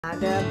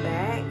Another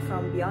bag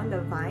from Beyond the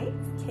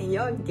Vines. Can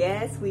you all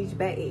guess which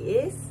bag it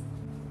is?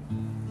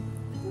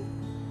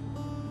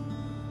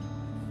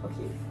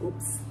 Okay,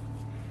 oops.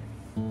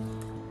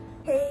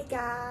 Hey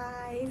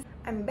guys!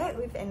 I'm back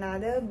with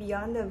another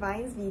Beyond the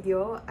Vines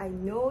video. I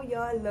know you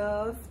all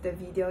love the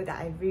video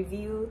that I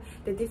review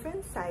the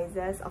different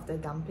sizes of the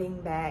dumpling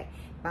bag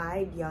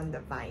by Beyond the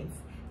Vines.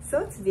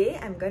 So today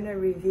I'm gonna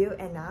review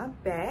another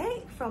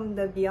bag from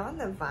the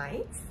Beyond the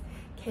Vines.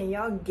 Can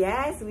y'all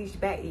guess which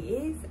bag it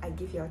is? I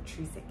give y'all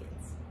 3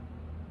 seconds.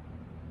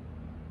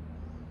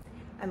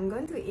 I'm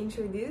going to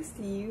introduce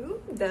to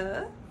you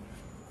the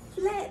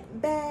flat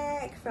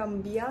bag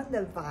from Beyond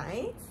the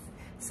Vines.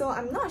 So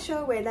I'm not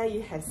sure whether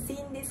you have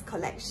seen this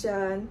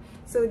collection.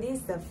 So this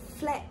is the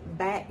flat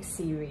bag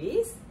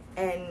series,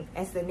 and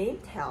as the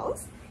name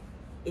tells,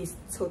 it's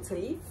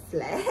totally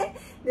flat.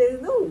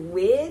 There's no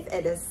width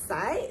at the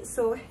side,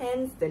 so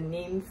hence the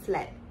name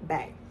flat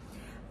bag.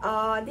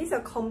 These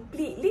are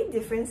completely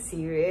different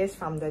series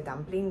from the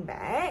dumpling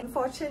bag.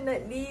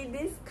 Unfortunately,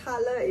 this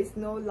color is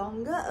no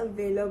longer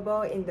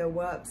available in the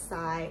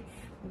website,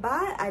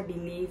 but I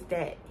believe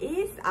there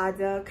is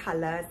other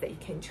colors that you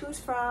can choose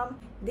from.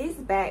 This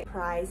bag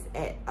priced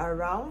at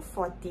around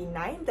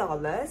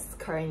 $49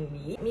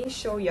 currently. Let me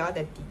show you all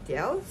the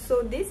details.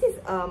 So this is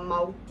a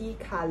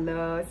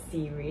multi-color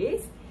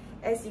series.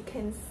 As you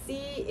can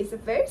see, it's a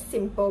very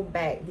simple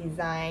bag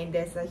design.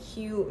 There's a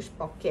huge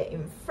pocket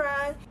in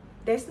front.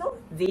 There's no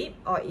zip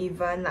or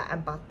even like a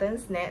button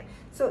snap,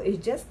 so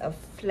it's just a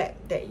flap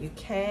that you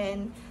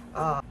can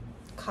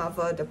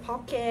cover the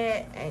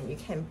pocket, and you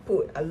can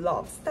put a lot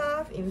of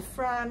stuff in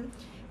front.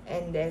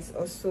 And there's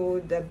also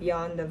the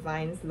Beyond the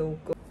Vines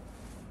logo.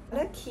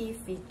 Another key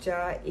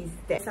feature is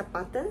there's a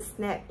button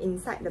snap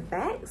inside the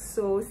bag,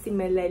 so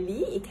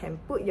similarly you can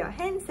put your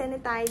hand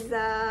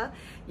sanitizer,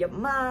 your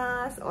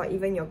mask, or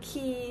even your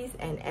keys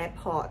and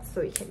AirPods,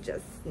 so you can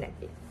just snap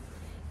it.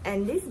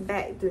 And this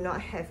bag do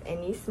not have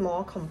any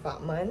small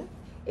compartment.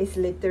 It's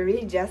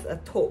literally just a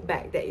tote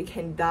bag that you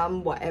can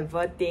dump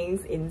whatever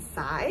things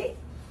inside.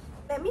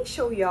 Let me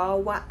show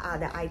y'all what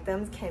other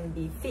items can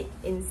be fit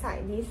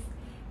inside this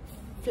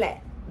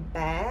flat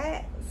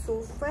bag.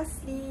 So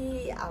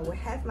firstly, I will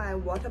have my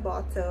water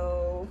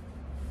bottle.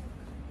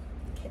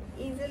 It can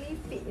easily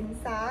fit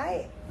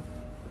inside.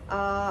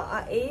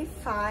 A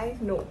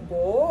A5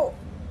 notebook.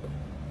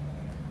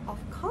 Of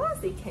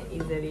course it can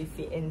easily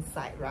fit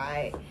inside,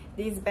 right?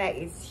 This bag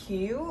is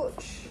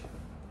huge.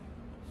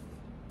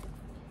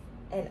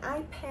 An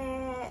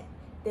iPad.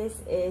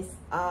 This is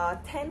a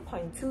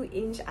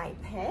 10.2-inch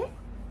iPad.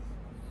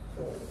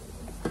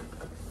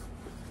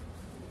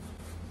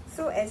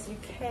 So as you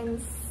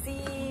can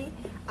see,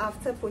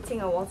 after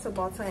putting a water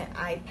bottle and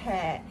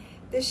iPad,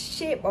 the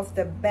shape of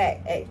the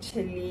bag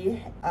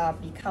actually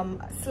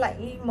become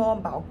slightly more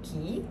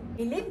bulky. I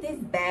believe this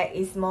bag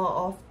is more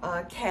of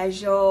a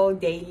casual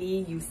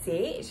daily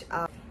usage.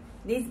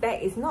 This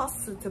bag is not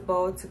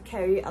suitable to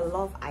carry a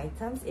lot of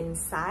items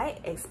inside,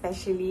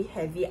 especially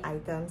heavy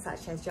items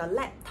such as your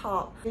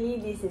laptop.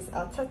 This is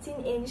a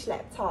 13-inch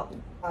laptop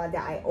that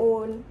I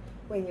own.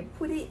 When you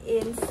put it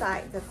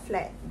inside the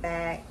flat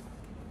bag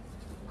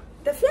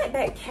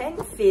can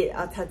fit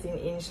a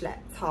 13-inch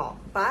laptop,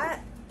 but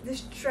the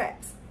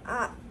straps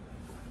are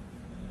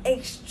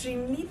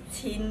extremely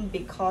thin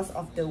because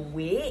of the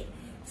weight.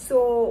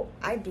 So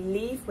I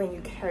believe when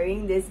you're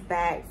carrying this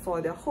bag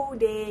for the whole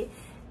day,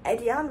 at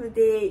the end of the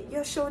day,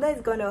 your shoulder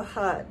is gonna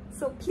hurt.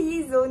 So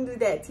please don't do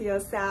that to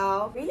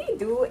yourself. Really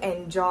do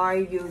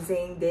enjoy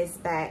using this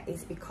bag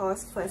is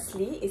because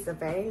firstly, it's a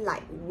very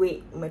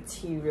lightweight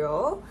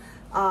material.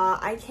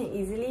 I can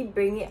easily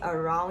bring it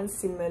around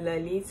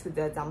similarly to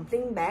the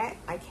dumpling bag.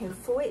 I can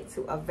fold it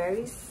to a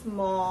very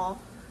small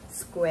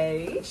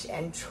squarish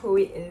and throw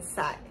it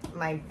inside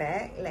my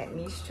bag. Let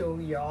me show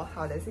y'all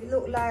how does it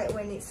look like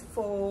when it's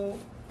folded.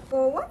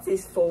 So once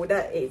it's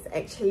folded,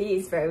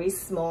 it's very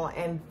small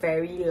and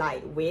very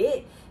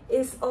lightweight.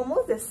 It's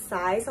almost the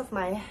size of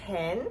my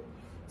hand.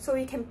 So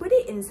you can put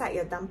it inside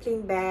your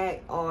dumpling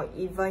bag or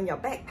even your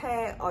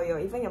backpack or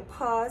even your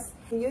purse.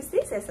 Use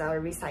this as a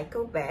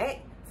recycle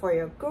bag for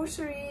your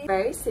groceries.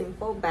 Very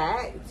simple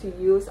bag to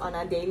use on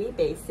a daily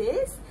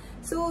basis.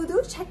 So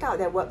do check out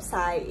their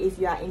website if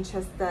you are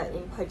interested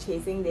in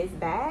purchasing this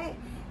bag.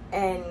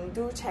 And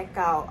do check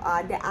out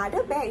the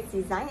other bags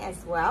design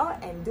as well,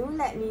 and do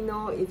let me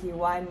know if you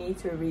want me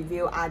to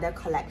review other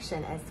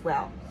collection as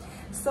well.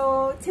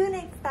 So till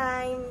next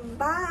time,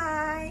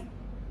 bye!